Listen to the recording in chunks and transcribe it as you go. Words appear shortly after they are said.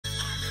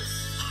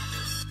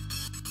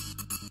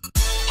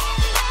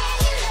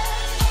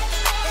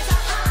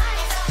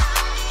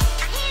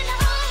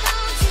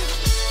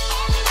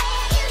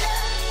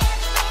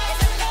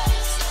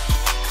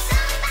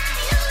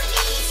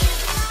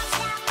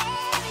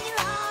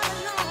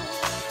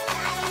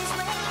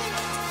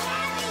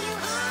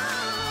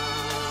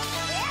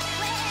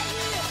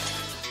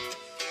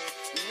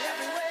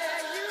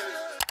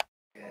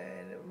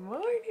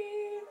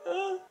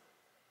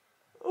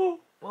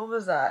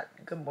was that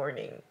good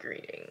morning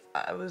greeting?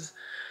 I was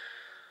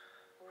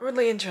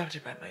rudely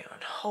interrupted by my own.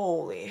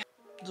 Holy.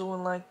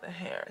 Doing like the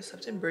hair. I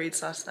slept in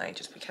braids last night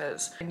just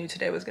because I knew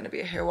today was gonna be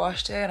a hair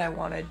wash day and I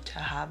wanted to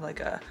have like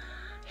a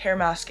hair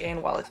mask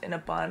in while it's in a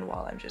bun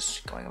while I'm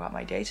just going about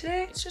my day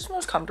today. It's just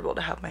most comfortable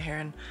to have my hair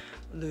in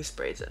loose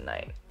braids at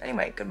night.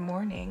 Anyway, good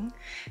morning.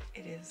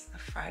 It is a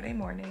Friday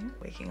morning.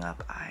 Waking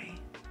up, I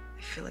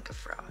feel like a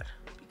fraud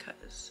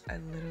because I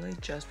literally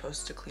just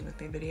posted a clean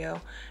with me video,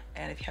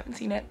 and if you haven't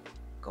seen it,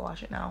 go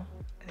watch it now.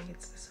 I think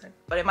it's this side.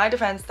 But in my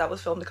defense, that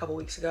was filmed a couple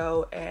weeks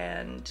ago,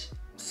 and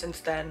since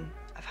then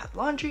I've had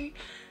laundry.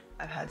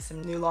 I've had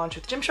some new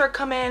laundry with Gymshark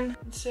come in.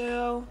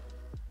 So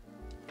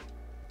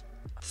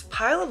this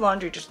pile of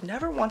laundry just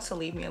never wants to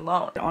leave me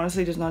alone. It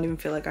honestly does not even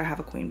feel like I have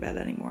a queen bed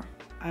anymore.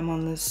 I'm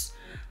on this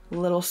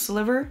little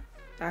sliver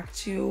back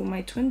to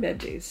my twin bed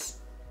days.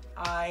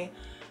 I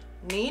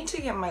need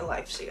to get my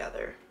life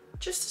together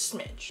just a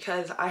smidge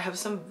because I have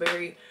some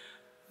very,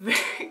 very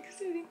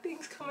exciting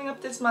things coming up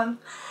this month,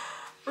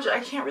 which I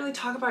can't really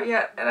talk about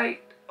yet. And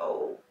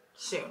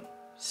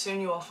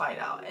soon you will find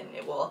out, and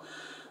it will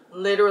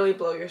literally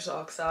blow your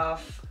socks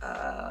off.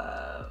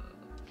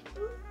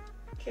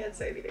 Can't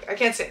say anything. I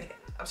can't say anything.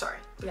 I'm sorry.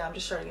 But yeah, I'm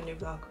just starting a new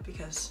vlog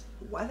because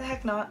why the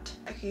heck not?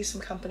 I could use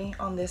some company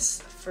on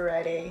this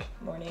Friday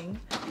morning.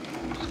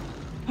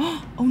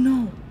 Oh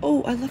no.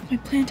 Oh, I left my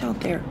plant out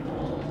there.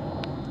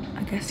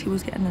 I guess he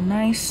was getting a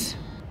nice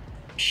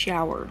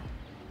shower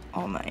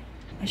all night.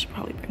 I should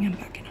probably bring him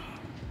back in home.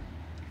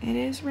 It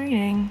is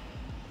raining.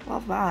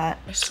 Love that.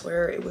 I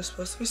swear it was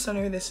supposed to be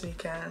sunnier this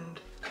weekend.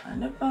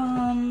 Kind of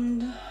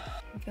bummed.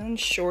 I'm feeling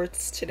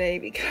shorts today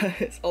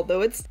because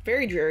although it's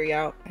very dreary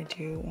out, I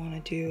do want to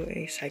do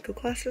a cycle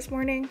class this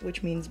morning,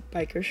 which means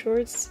biker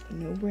shorts.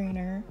 No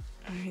brainer.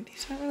 Alright,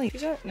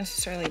 these aren't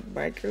necessarily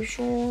biker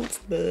shorts,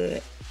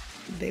 but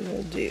they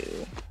will do.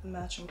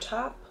 Matching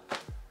top.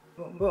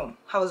 Boom, boom.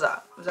 How was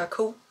that? Was that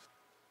cool?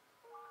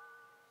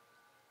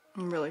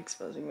 I'm really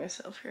exposing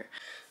myself here.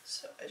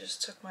 So I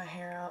just took my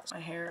hair out. My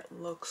hair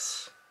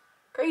looks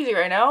crazy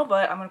right now,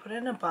 but I'm gonna put it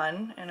in a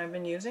bun, and I've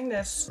been using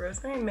this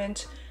rosemary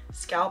mint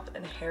scalp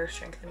and hair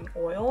strengthening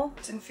oil.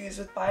 It's infused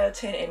with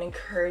biotin and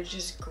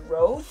encourages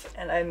growth,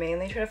 and I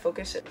mainly try to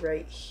focus it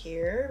right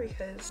here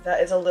because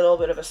that is a little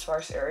bit of a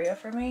sparse area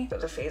for me. There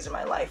was a phase in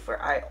my life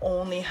where I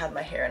only had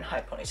my hair in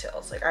high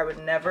ponytails. Like I would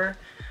never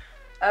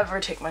ever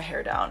take my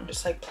hair down.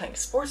 Just like playing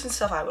sports and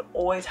stuff, I would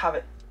always have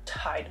it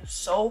tied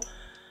so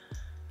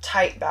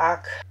tight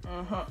back.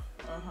 I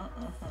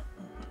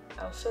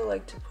also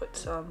like to put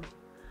some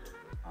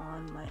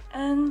on my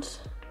ends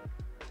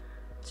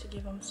to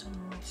give them some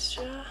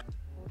moisture.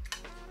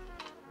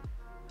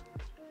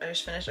 I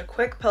just finished a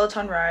quick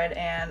Peloton ride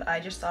and I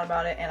just thought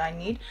about it, and I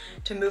need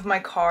to move my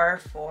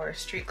car for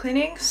street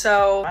cleaning,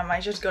 so I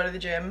might just go to the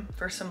gym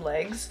for some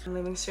legs. I'm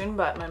leaving soon,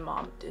 but my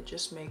mom did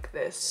just make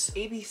this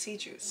ABC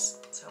juice.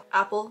 So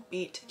apple,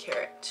 beet,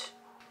 carrot.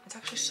 It's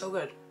actually so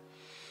good.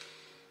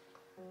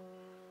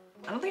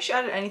 I don't think she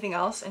added anything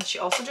else, and she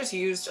also just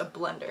used a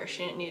blender.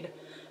 She didn't need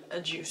a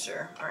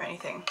juicer or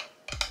anything.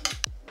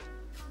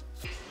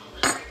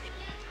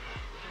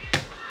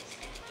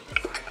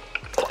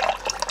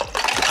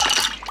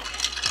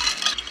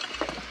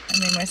 I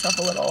made myself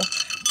a little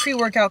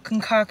pre-workout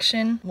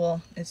concoction.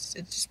 Well, it's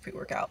just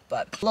pre-workout,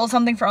 but a little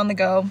something for on the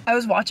go. I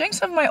was watching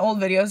some of my old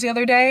videos the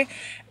other day,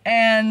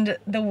 and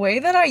the way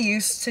that I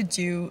used to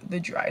do the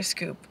dry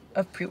scoop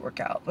of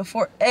pre-workout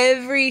before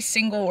every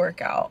single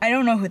workout, I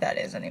don't know who that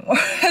is anymore.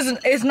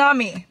 It's not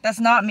me. That's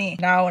not me.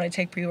 Now when I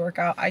take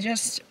pre-workout,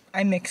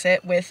 I mix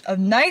it with a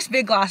nice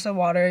big glass of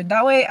water.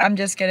 That way I'm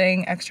just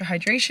getting extra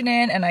hydration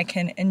in, and I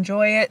can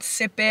enjoy it,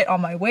 sip it on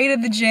my way to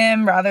the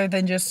gym rather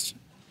than just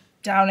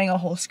downing a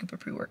whole scoop of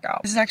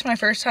pre-workout. This is actually my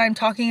first time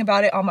talking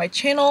about it on my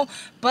channel,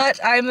 but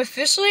I'm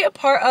officially a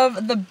part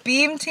of the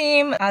Beam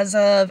team. As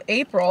of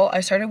April, I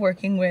started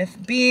working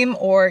with Beam,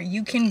 or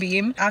You Can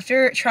Beam.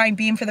 After trying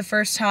Beam for the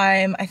first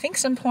time, I think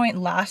some point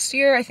last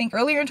year, I think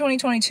earlier in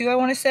 2022, I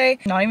want to say.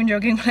 Not even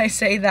joking when I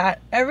say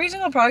that every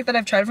single product that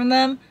I've tried from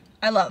them,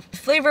 I love. The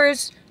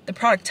flavors, the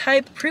product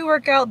type,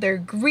 pre-workout, their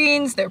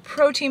greens, their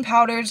protein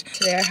powders.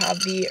 Today I have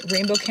the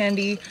Rainbow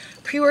Candy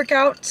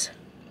pre-workout,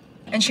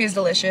 and she is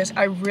delicious.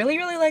 I really,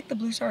 really like the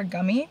Blue Star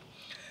Gummy,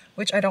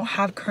 which I don't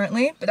have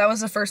currently, but that was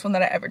the first one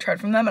that I ever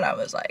tried from them, and I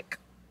was like,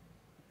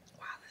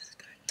 wow, this is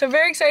good. So I'm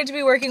very excited to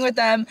be working with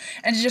them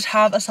and to just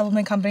have a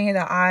supplement company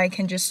that I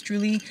can just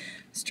truly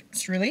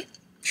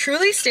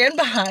stand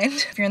behind.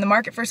 If you're in the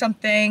market for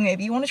something,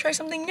 maybe you want to try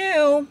something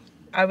new,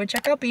 I would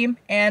check out Beam,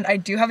 and I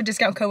do have a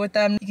discount code with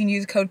them. You can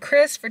use code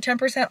KRISS for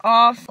 10%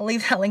 off. I'll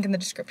leave that link in the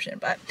description,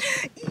 but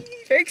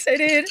very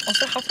excited.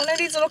 Also have one of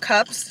these little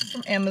cups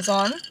from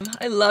Amazon.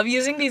 I love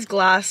using these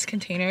glass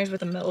containers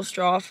with a metal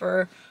straw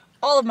for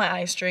all of my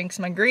ice drinks,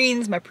 my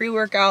greens, my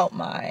pre-workout,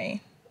 my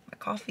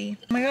coffee.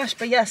 Oh my gosh,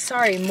 but yes,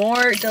 sorry,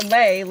 more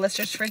delay. Let's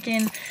just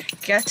freaking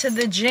get to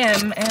the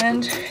gym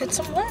and hit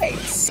some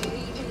legs.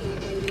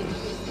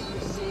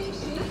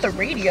 the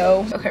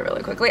radio. Okay,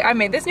 really quickly, I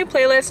made this new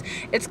playlist.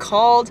 It's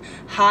called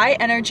High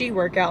Energy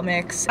Workout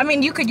Mix. I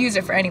mean, you could use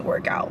it for any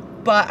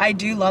workout, but I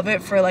do love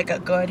it for like a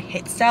good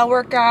HIIT style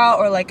workout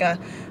or like a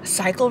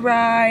cycle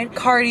ride,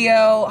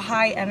 cardio,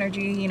 high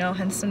energy, you know,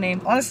 hence the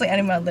name. Honestly,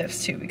 any of my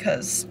lifts too,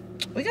 because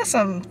we got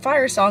some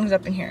fire songs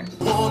up in here.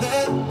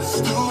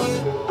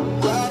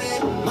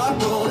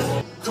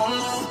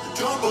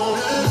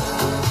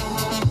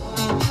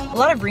 A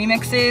lot of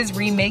remixes,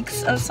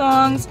 remakes of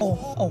songs.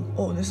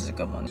 Oh, this is a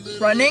good one.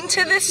 Running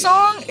to this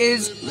song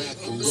is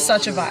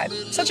such a vibe.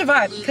 Such a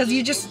vibe, because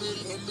you just...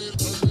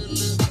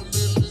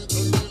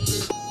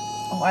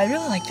 Oh, I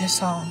really like this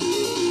song.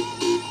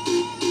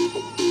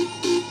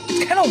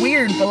 It's kind of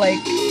weird, but like,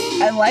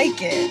 I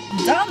like it.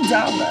 Dum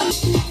Dum.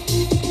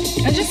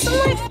 And just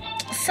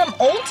some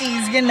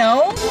oldies, you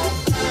know?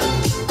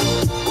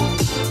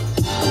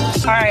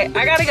 All right,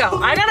 I gotta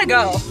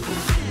go.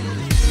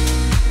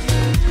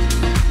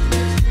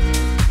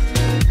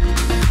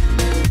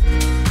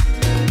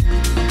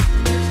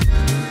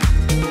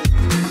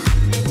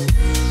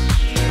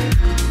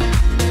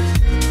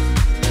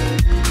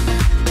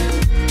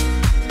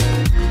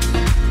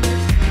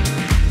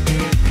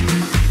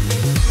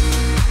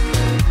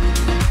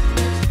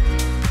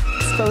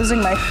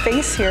 Exposing my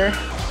face here.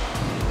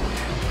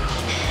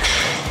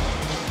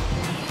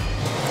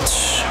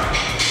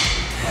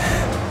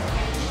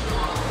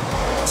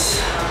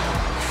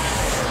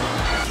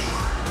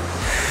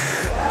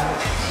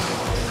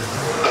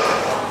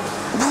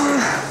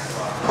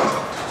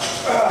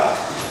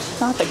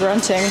 Not the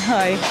grunting,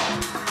 hi.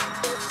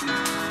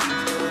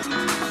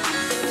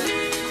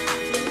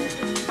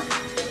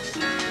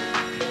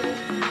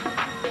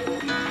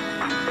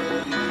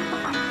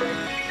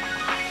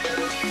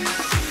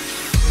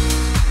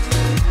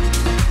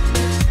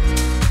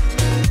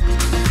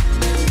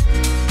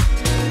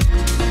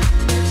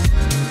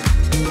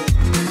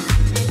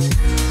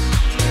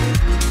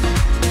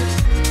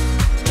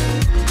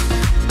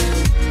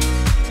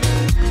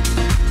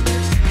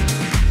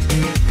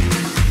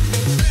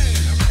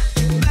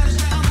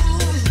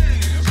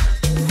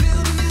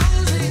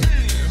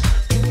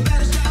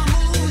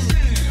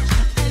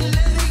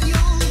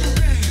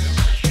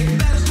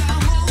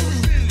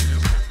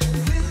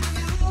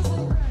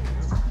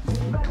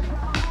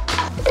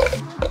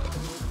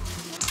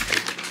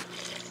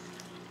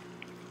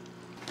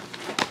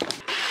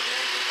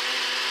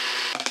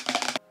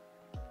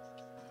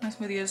 My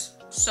smoothie is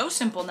so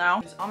simple now.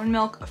 There's almond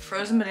milk, a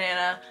frozen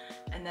banana,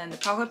 and then the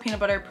chocolate peanut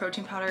butter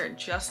protein powder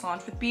just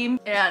launched with Beam,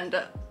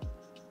 and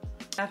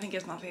I think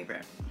it's my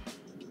favorite.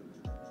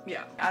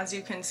 Yeah, as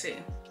you can see,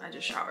 I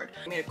just showered.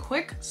 I made a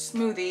quick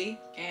smoothie,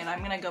 and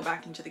I'm gonna go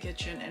back into the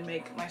kitchen and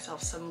make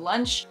myself some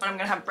lunch. But I'm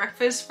gonna have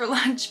breakfast for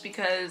lunch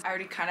because I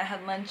already kind of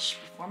had lunch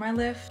before my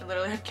lift. I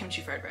literally had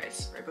kimchi fried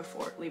rice right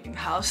before leaving the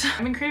house.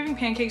 I've been craving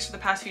pancakes for the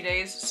past few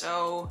days,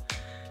 so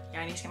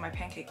yeah, I need to get my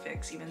pancake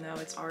fix, even though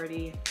it's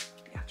already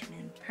the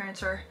afternoon.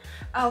 Parents are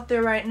out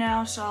there right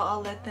now, so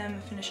I'll let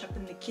them finish up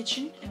in the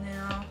kitchen, and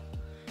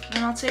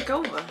then I'll take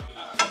over.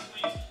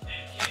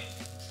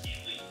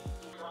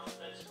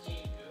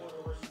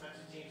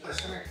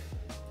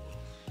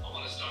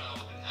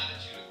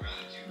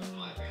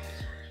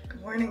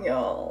 Good morning,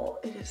 y'all.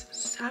 It is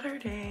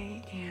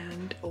Saturday,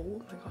 and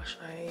oh my gosh,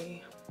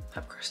 I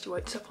have crusty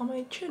white stuff on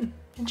my chin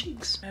and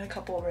cheeks. I had a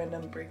couple of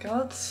random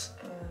breakouts,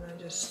 and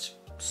I just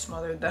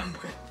smothered them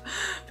with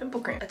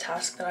pimple cream. A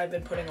task that I've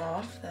been putting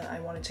off that I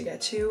wanted to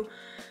get to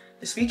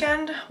this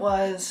weekend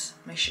was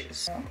my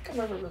shoes. I don't think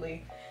I've ever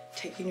really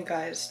taken you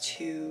guys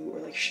to, or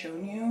like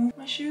shown you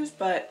my shoes,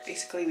 but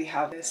basically we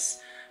have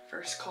this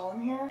first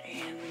column here,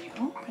 and when you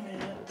open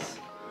it,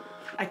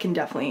 I can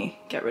definitely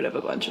get rid of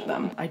a bunch of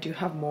them. I do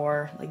have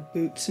more like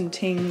boots and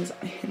things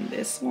in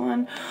this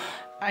one.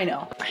 I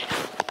know.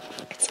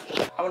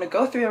 I want to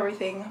go through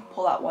everything,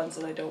 pull out ones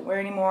that I don't wear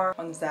anymore,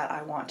 ones that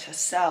I want to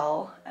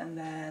sell, and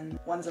then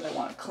ones that I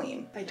want to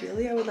clean.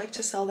 Ideally, I would like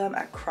to sell them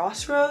at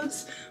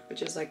Crossroads,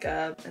 which is like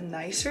a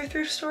nicer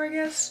thrift store, I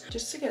guess,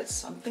 just to get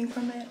something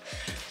from it.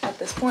 At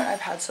this point,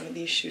 I've had some of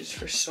these shoes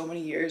for so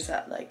many years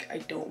that like I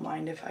don't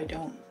mind if I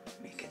don't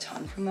make a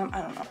ton from them.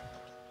 I don't know.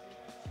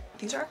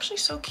 These are actually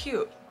so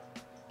cute.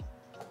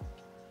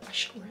 I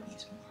should wear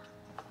these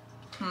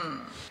more.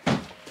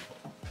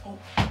 Oh.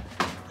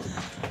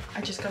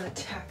 I just got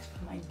attacked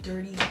by my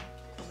dirty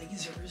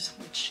blazers,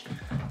 which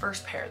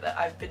first pair that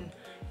I've been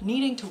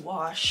needing to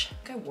wash.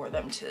 I think I wore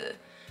them to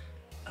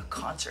a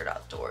concert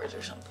outdoors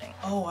or something.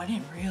 Oh, I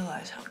didn't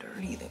realize how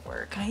dirty they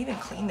were. Can I even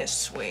clean this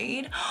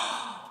suede?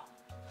 Oh,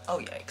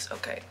 yikes,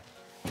 okay.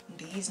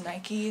 These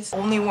Nikes,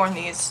 only worn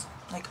these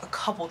like a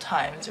couple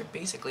times. They're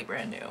basically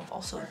brand new.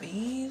 Also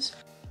these,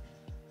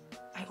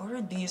 I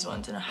ordered these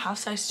ones in a half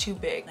size too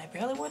big, and I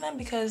barely wore them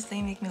because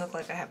they make me look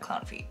like I have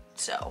clown feet,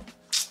 so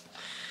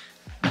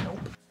nope.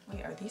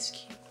 Wait, are these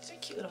cute? These are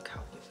cute little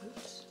cowboy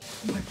boots.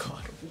 Oh my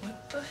god,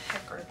 what the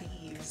heck are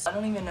these? I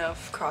don't even know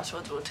if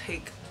Crossroads will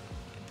take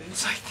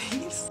boots like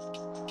these.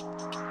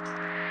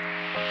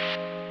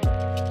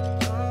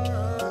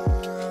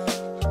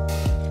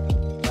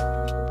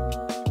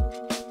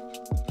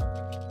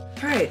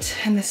 it,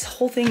 and this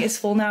whole thing is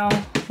full now.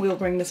 We will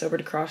bring this over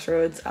to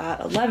Crossroads at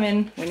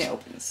 11 when it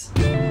opens.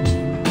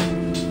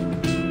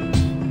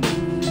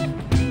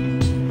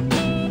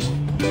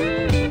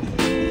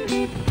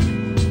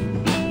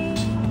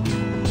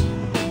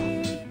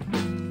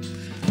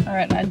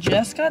 Alright, I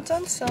just got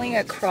done selling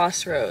at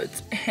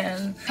Crossroads,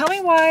 and tell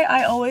me why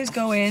I always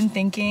go in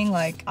thinking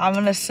like I'm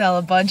gonna sell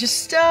a bunch of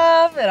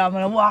stuff and I'm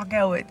gonna walk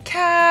out with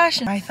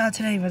cash, and I thought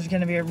today was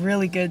gonna be a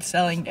really good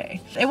selling day.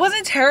 It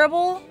wasn't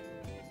terrible,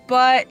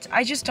 but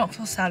I just don't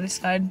feel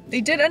satisfied. They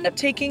did end up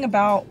taking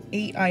about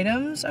 8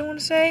 items, I want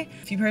to say.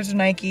 A few pairs of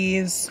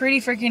Nikes, pretty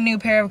freaking new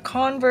pair of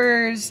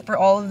Converse. For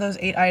all of those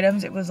 8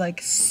 items, it was like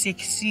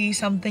 $60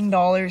 something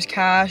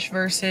cash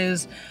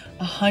versus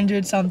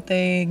 100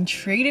 something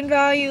trade-in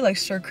value, like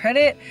store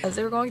credit. As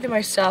they were going through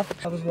my stuff,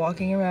 I was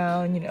walking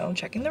around, you know,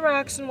 checking the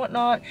racks and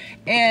whatnot,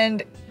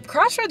 and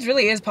Crossroads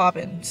really is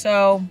popping.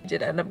 So I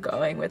did end up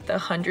going with the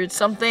 100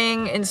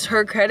 something in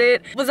store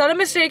credit. Was that a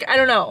mistake? I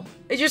don't know.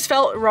 It just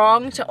felt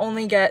wrong to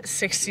only get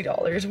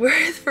 $60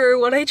 worth for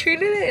what I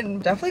traded in.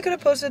 Definitely could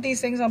have posted these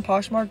things on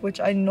Poshmark,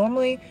 which I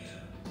normally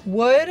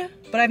would,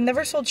 but I've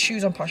never sold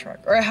shoes on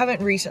Poshmark, or I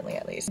haven't recently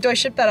at least. Do I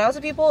ship that out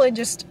to people in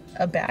just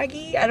a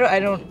baggie?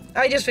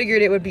 I just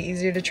figured it would be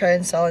easier to try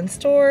and sell in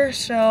store.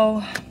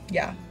 So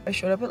yeah, I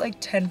showed up at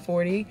like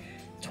 10:40,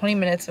 20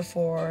 minutes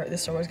before the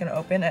store was gonna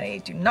open. I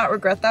do not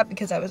regret that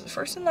because I was the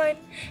first in line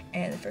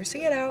and the first to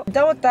get out. I'm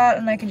done with that,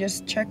 and I can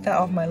just check that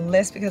off my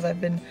list because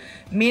I've been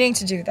meaning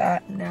to do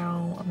that.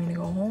 Now I'm gonna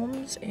go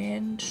home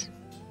and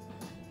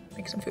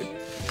make some food.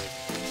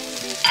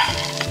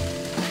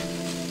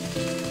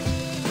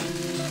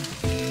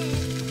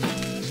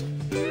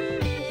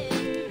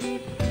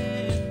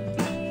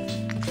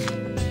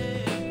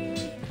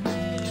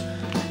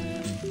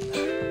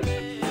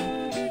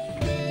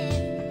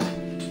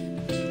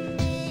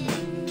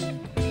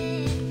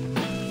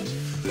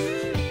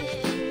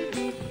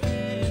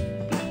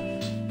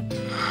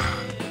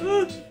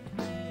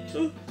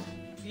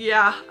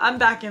 Yeah, I'm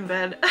back in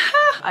bed.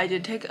 I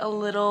did take a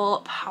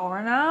little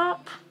power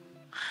nap,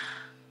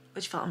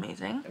 which felt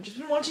amazing. I've just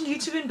been watching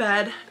YouTube in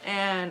bed,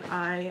 and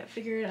I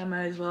figured I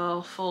might as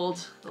well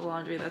fold the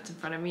laundry that's in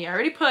front of me. I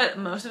already put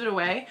most of it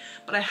away,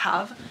 but I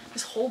have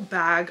this whole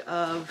bag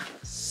of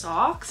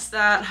socks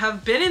that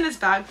have been in this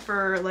bag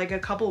for like a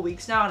couple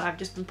weeks now, and I've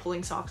just been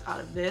pulling socks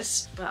out of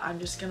this, but I'm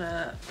just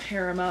gonna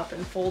pair them up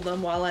and fold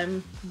them while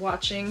I'm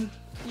watching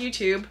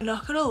YouTube. I'm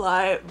not gonna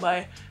lie,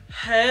 my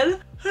head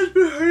has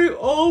been hurting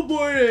all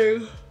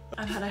morning.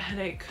 I've had a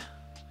headache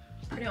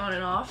pretty on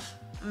and off.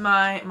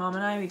 My mom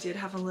and I, we did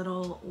have a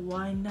little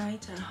wine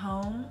night at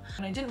home,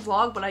 and I didn't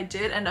vlog, but I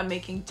did end up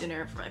making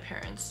dinner for my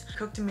parents.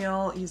 Cooked a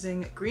meal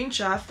using Green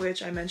Chef,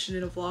 which I mentioned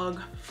in a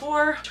vlog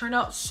before. Turned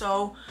out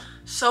so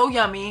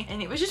yummy,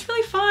 and it was just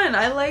really fun.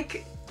 I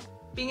like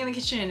being in the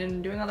kitchen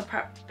and doing all the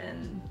prep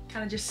and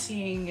kind of just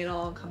seeing it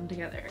all come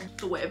together.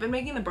 The way I've been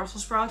making the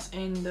Brussels sprouts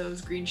in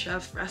those Green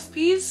Chef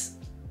recipes,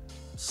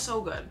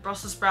 so good.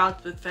 Brussels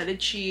sprouts with feta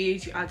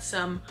cheese, you add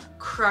some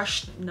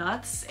crushed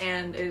nuts,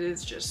 and it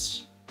is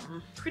just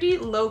pretty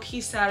low-key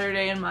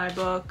Saturday in my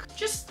book.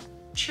 Just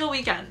chill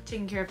weekend,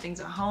 taking care of things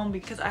at home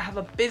because I have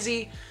a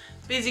busy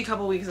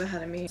couple weeks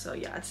ahead of me. So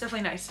yeah, it's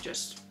definitely nice to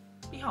just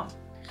be home.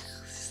 This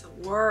is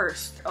the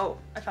worst. Oh,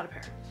 I found a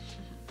pair.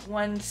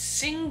 One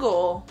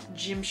single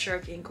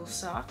Gymshark ankle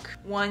sock,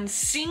 one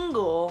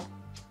single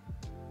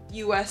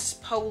US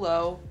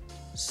Polo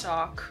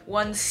sock,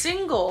 one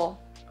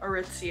single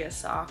Aritzia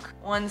sock,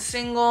 one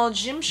single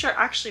Gymshark.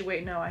 Actually,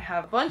 wait, no, I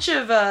have a bunch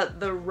of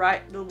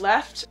the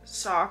left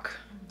sock,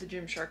 the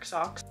Gymshark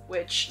socks,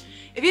 which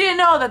if you didn't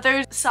know that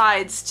there's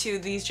sides to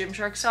these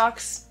Gymshark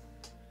socks,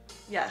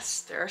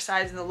 yes, there are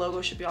sides and the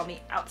logo should be on the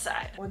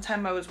outside. One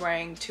time I was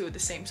wearing 2 of the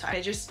same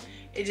size.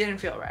 It didn't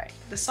feel right.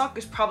 The sock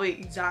is probably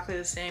exactly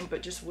the same,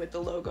 but just with the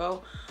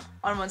logo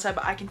on one side,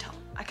 but I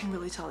can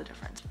really tell the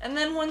difference. And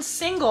then one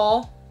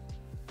single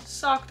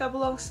sock that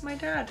belongs to my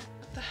dad.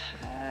 What the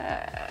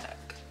heck?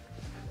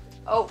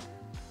 Oh,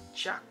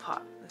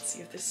 jackpot. Let's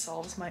see if this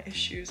solves my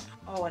issues.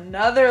 Oh,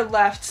 another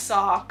left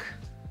sock,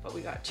 but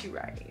we got 2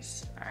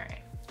 righties. All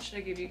right, should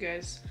I give you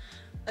guys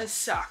a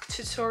sock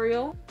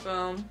tutorial?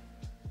 Boom,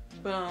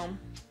 boom,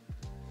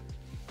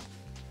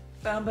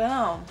 boom,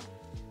 boom.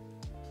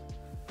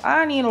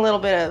 I need a little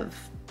bit of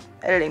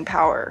editing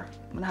power.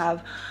 I'm gonna have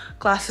a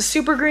glass of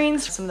super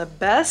greens, some of the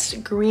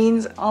best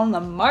greens on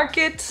the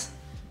market.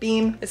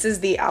 Beam. This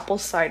is the apple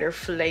cider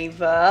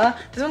flavor.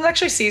 This one's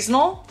actually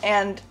seasonal,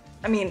 and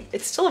I mean,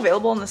 it's still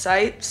available on the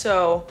site,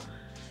 so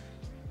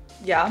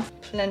yeah.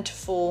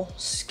 Plentiful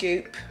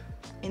scoop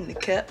in the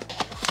cup.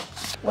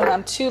 When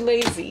I'm too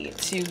lazy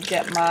to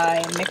get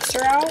my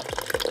mixer out,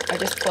 I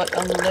just put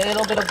a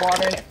little bit of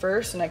water in it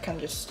first, and I kind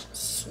of just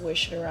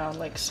swish it around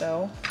like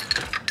so.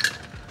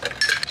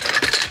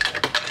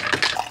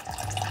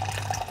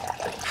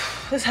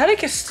 This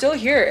headache is still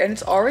here, and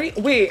it's already,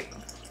 wait.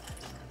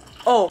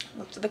 Oh,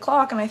 looked at the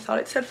clock and I thought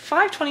it said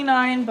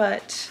 5:29,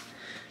 but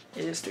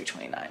it is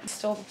 3:29.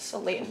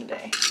 Still late in the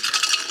day.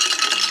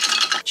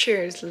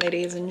 Cheers,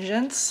 ladies and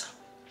gents.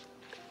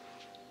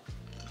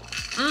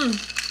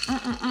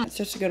 It's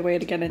just a good way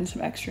to get in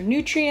some extra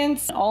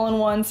nutrients,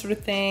 all-in-one sort of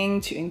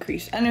thing to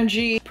increase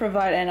energy,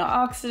 provide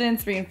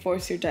antioxidants,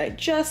 reinforce your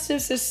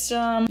digestive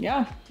system.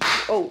 Yeah.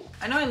 Oh,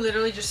 I know I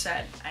literally just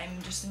said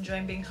I'm just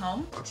enjoying being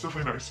home. That's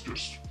definitely nice to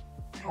just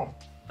be home.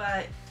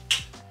 But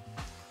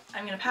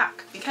I'm gonna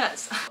pack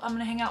because I'm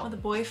gonna hang out with the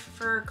boy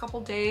for a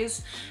couple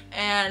days,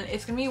 and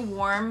it's gonna be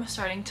warm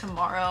starting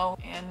tomorrow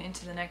and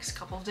into the next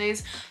couple of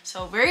days.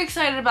 So very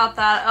excited about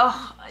that.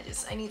 Oh,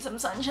 I need some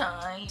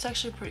sunshine. It's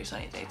actually a pretty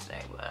sunny day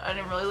today, but I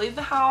didn't really leave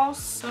the house.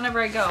 So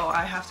whenever I go,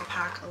 I have to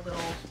pack a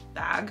little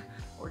bag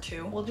or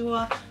two. We'll do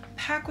a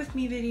pack with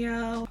me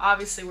video.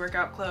 Obviously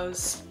workout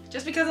clothes.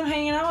 Just because I'm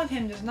hanging out with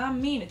him does not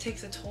mean it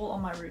takes a toll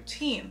on my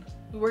routine.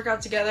 We work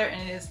out together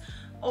and it is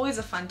always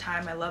a fun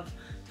time. I love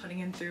putting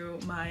him through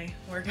my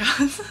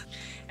workouts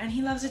and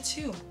he loves it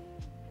too,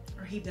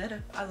 or he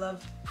better. I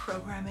love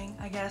programming,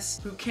 I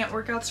guess. Boot camp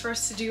workouts for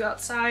us to do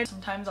outside.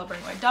 Sometimes I'll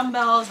bring my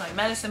dumbbells, my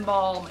medicine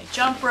ball, my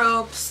jump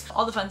ropes,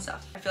 all the fun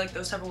stuff. I feel like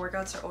those type of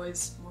workouts are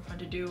always more fun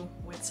to do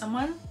with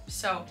someone.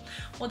 So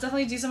we'll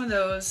definitely do some of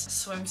those.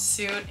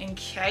 Swimsuit in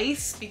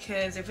case,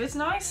 because if it's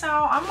nice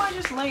out, I might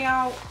just lay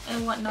out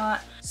and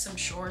whatnot. Some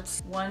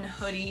shorts, one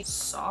hoodie,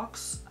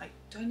 socks.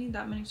 Do I need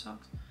that many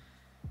socks?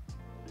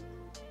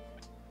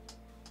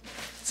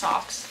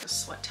 Socks, a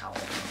sweat towel.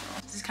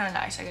 This is kind of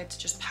nice. I get to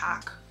just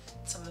pack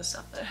some of the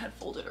stuff that I had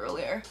folded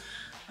earlier.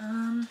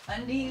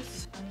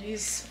 Undies.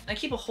 I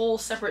keep a whole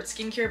separate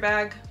skincare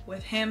bag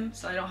with him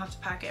so I don't have to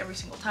pack it every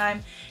single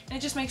time, and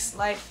it just makes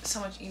life so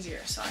much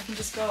easier. So I can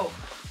just go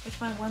with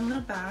my one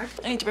little bag.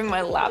 I need to bring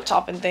my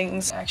laptop and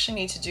things. I actually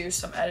need to do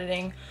some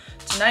editing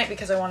tonight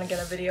because I want to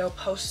get a video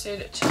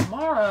posted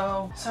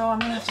tomorrow. So I'm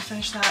gonna have to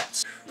finish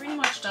that. Pretty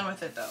much done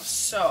with it though,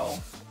 so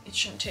it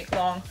shouldn't take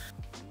long.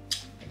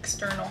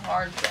 External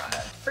hard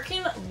drive.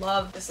 Freaking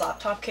love this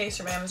laptop case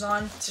from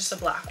Amazon. It's just a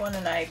black one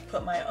and I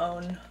put my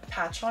own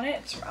patch on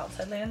it. It's from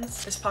Outside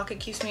Lands. This pocket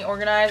keeps me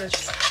organized. I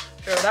just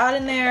throw that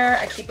in there.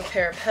 I keep a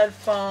pair of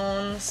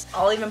headphones.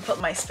 I'll even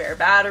put my spare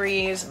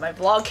batteries. My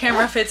vlog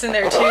camera fits in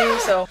there too.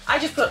 So I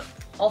just put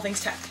all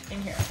things tech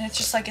in here. And it's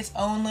just like its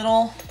own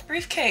little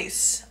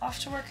briefcase. Off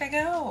to work I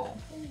go.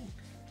 Ooh.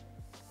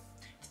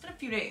 It's been a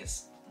few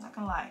days. Not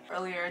gonna lie.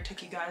 Earlier I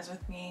took you guys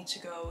with me to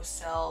go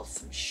sell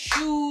some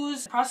shoes.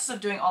 In the process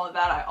of doing all of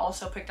that, I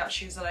also picked out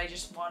shoes that I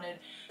just wanted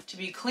to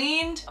be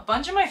cleaned. A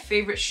bunch of my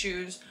favorite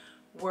shoes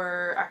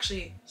were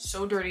actually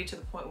so dirty to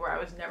the point where I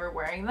was never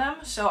wearing them.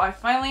 So I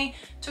finally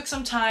took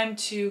some time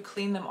to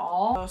clean them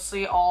all.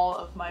 Mostly all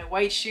of my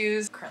white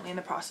shoes. Currently in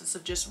the process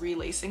of just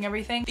relacing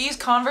everything. These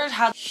Converse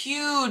had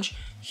huge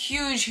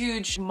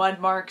mud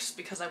marks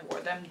because I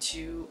wore them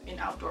to an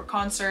outdoor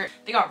concert.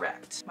 They got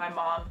wrecked. My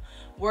mom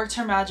worked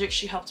her magic.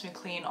 She helped me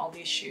clean all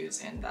these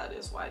shoes and that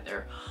is why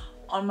they're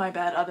on my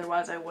bed.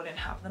 Otherwise I wouldn't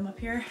have them up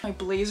here. My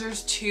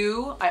blazers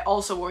too. I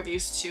also wore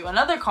these to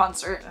another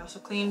concert. I also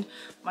cleaned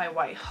my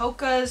white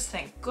Hokas.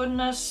 Thank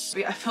goodness.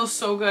 I feel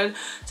so good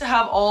to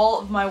have all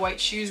of my white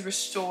shoes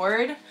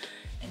restored.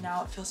 And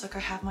now it feels like I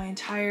have my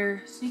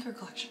entire sneaker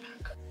collection back.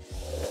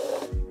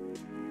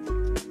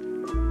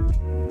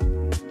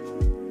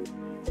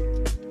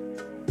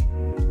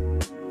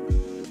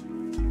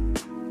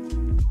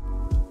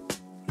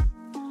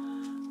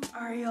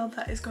 Y'all,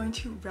 that is going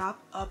to wrap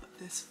up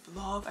this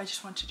vlog. I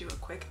just want to do a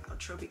quick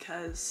outro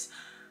because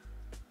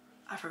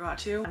I forgot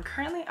to. I'm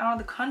currently out of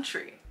the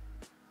country,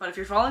 but if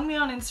you're following me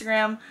on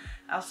Instagram,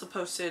 I also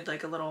posted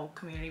like a little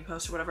community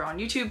post or whatever on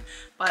YouTube,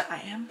 but I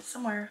am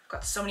somewhere. I've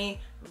got so many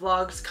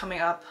vlogs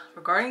coming up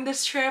regarding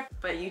this trip,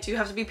 but you do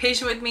have to be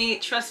patient with me.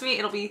 Trust me,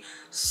 it'll be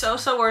so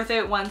worth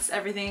it once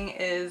everything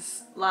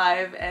is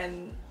live.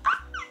 And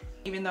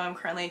even though I'm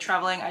currently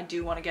traveling, I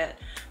do want to get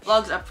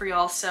vlogs up for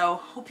y'all. So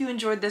hope you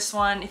enjoyed this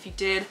one. If you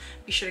did,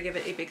 be sure to give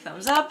it a big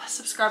thumbs up.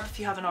 Subscribe if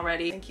you haven't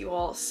already. Thank you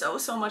all so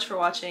much for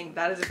watching.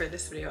 That is it for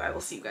this video. I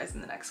will see you guys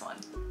in the next one.